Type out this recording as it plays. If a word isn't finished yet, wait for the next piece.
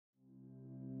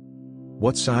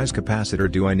What size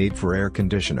capacitor do I need for air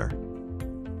conditioner?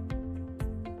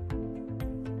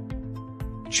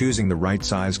 Choosing the right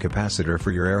size capacitor for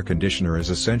your air conditioner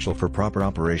is essential for proper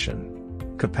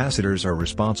operation. Capacitors are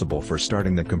responsible for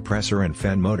starting the compressor and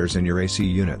fan motors in your AC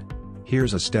unit.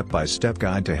 Here's a step-by-step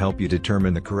guide to help you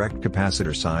determine the correct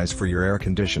capacitor size for your air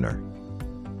conditioner.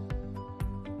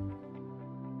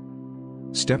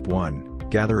 Step 1.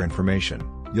 Gather information.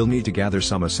 You'll need to gather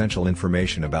some essential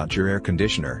information about your air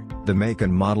conditioner, the make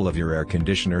and model of your air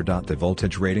conditioner. The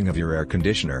voltage rating of your air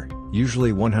conditioner,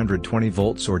 usually 120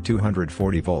 volts or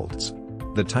 240 volts.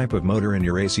 The type of motor in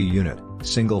your AC unit,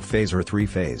 single phase or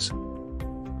 3-phase.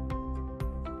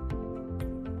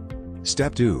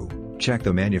 Step 2. Check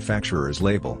the manufacturer's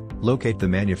label. Locate the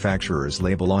manufacturer's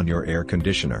label on your air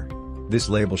conditioner. This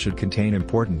label should contain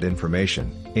important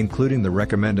information, including the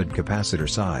recommended capacitor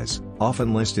size,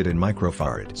 often listed in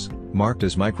microfarads, marked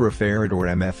as microfarad or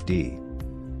MFD.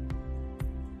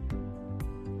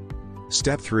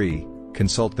 Step 3.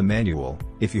 Consult the manual.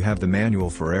 If you have the manual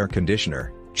for air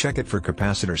conditioner, check it for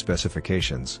capacitor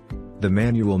specifications. The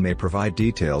manual may provide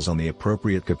details on the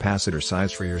appropriate capacitor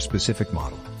size for your specific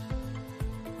model.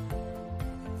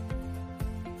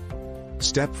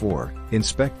 Step 4.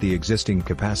 Inspect the existing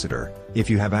capacitor. If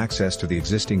you have access to the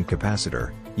existing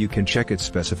capacitor, you can check its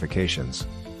specifications.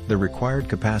 The required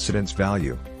capacitance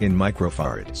value, in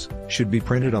microfarads, should be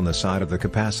printed on the side of the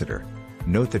capacitor.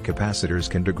 Note that capacitors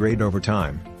can degrade over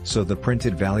time, so the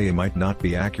printed value might not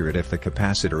be accurate if the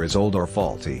capacitor is old or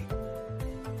faulty.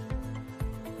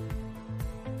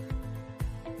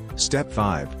 Step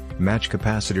 5. Match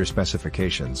capacitor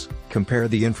specifications. Compare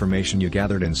the information you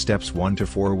gathered in steps 1 to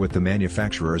 4 with the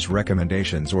manufacturer's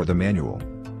recommendations or the manual.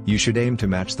 You should aim to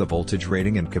match the voltage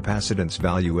rating and capacitance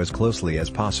value as closely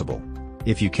as possible.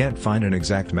 If you can't find an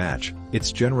exact match,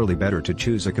 it's generally better to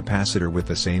choose a capacitor with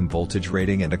the same voltage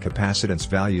rating and a capacitance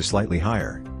value slightly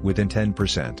higher, within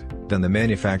 10%, than the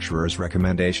manufacturer's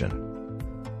recommendation.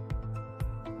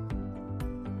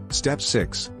 Step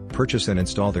 6. Purchase and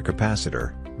install the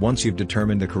capacitor. Once you've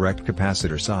determined the correct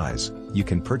capacitor size, you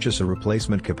can purchase a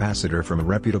replacement capacitor from a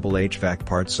reputable HVAC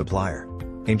parts supplier.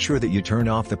 Ensure that you turn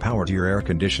off the power to your air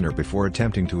conditioner before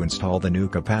attempting to install the new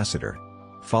capacitor.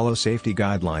 Follow safety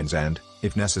guidelines and,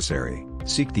 if necessary,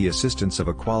 seek the assistance of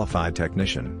a qualified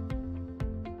technician.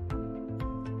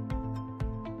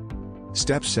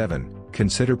 Step 7.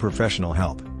 Consider professional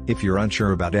help. If you're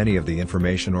unsure about any of the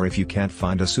information or if you can't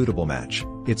find a suitable match,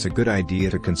 it's a good idea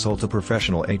to consult a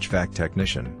professional HVAC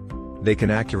technician. They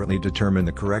can accurately determine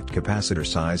the correct capacitor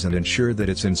size and ensure that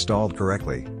it's installed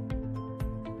correctly.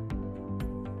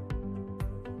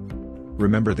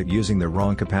 Remember that using the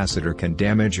wrong capacitor can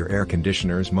damage your air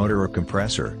conditioner's motor or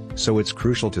compressor, so it's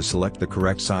crucial to select the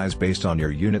correct size based on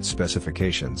your unit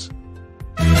specifications.